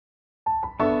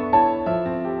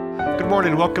Good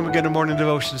morning. Welcome again to Morning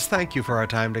Devotions. Thank you for our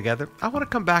time together. I want to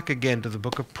come back again to the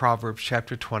book of Proverbs,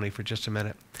 chapter 20, for just a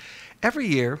minute. Every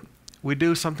year, we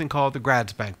do something called the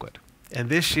Grads Banquet. And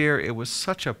this year, it was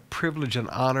such a privilege and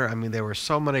honor. I mean, there were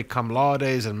so many cum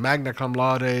laudes and magna cum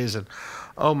laudes. And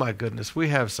oh my goodness, we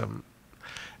have some.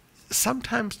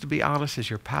 Sometimes, to be honest,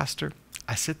 as your pastor,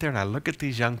 I sit there and I look at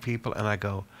these young people and I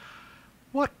go,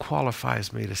 what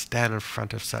qualifies me to stand in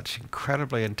front of such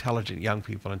incredibly intelligent young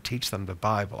people and teach them the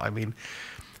Bible? I mean,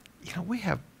 you know, we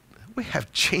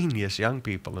have genius young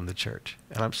people in the church,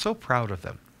 and I'm so proud of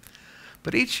them.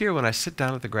 But each year when I sit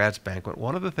down at the Grads Banquet,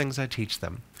 one of the things I teach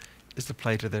them is to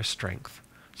play to their strength.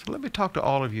 So let me talk to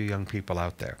all of you young people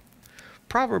out there.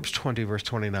 Proverbs 20, verse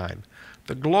 29.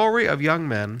 The glory of young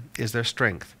men is their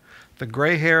strength. The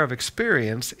gray hair of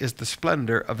experience is the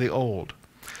splendor of the old.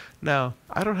 Now,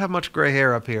 I don't have much gray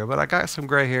hair up here, but I got some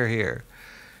gray hair here.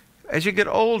 As you get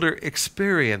older,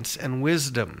 experience and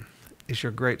wisdom is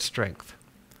your great strength.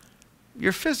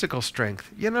 Your physical strength.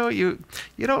 You know, you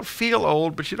don't feel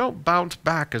old, but you don't bounce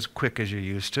back as quick as you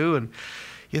used to. And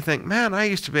you think, man, I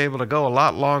used to be able to go a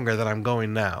lot longer than I'm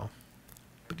going now.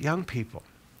 But young people,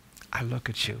 I look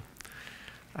at you.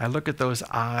 I look at those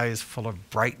eyes full of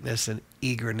brightness and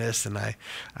eagerness, and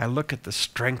I look at the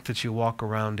strength that you walk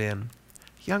around in.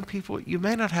 Young people, you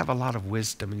may not have a lot of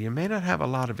wisdom and you may not have a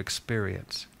lot of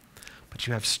experience, but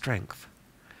you have strength.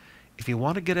 If you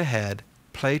want to get ahead,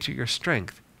 play to your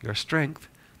strength. Your strength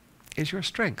is your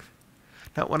strength.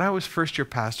 Now, when I was first your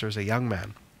pastor as a young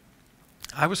man,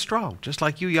 I was strong, just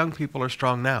like you young people are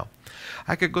strong now.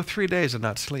 I could go 3 days and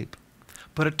not sleep,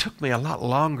 but it took me a lot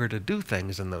longer to do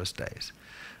things in those days.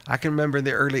 I can remember in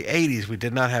the early 80s, we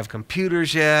did not have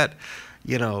computers yet.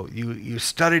 You know, you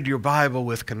studied your Bible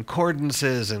with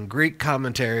concordances and Greek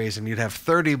commentaries, and you'd have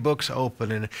 30 books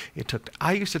open, and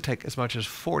I used to take as much as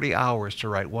 40 hours to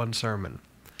write one sermon.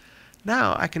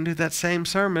 Now I can do that same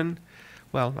sermon.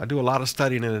 Well, I do a lot of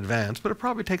studying in advance, but it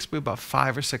probably takes me about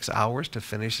 5 or 6 hours to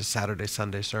finish a Saturday,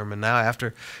 Sunday sermon. Now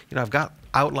after, I've got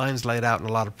outlines laid out and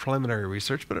a lot of preliminary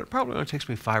research, but it probably only takes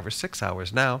me 5 or 6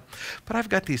 hours now. But I've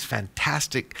got these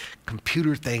fantastic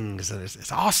computer things, and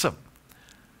it's awesome.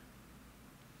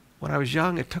 When I was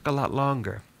young, it took a lot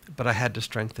longer, but I had the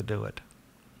strength to do it.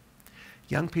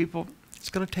 Young people,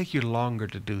 it's going to take you longer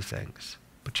to do things,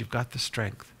 but you've got the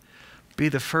strength. Be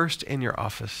the first in your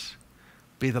office.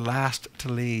 Be the last to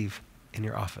leave in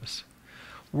your office.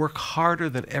 Work harder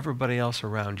than everybody else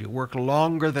around you. Work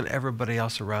longer than everybody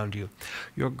else around you.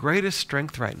 Your greatest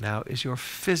strength right now is your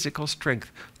physical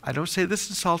strength. I don't say this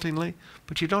insultingly,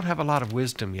 but you don't have a lot of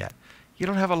wisdom yet. You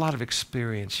don't have a lot of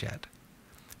experience yet.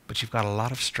 But you've got a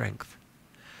lot of strength.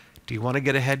 Do you want to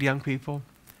get ahead, young people?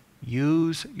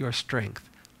 Use your strength.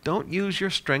 Don't use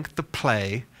your strength to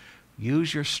play.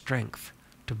 Use your strength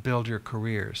to build your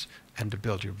careers and to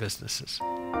build your businesses.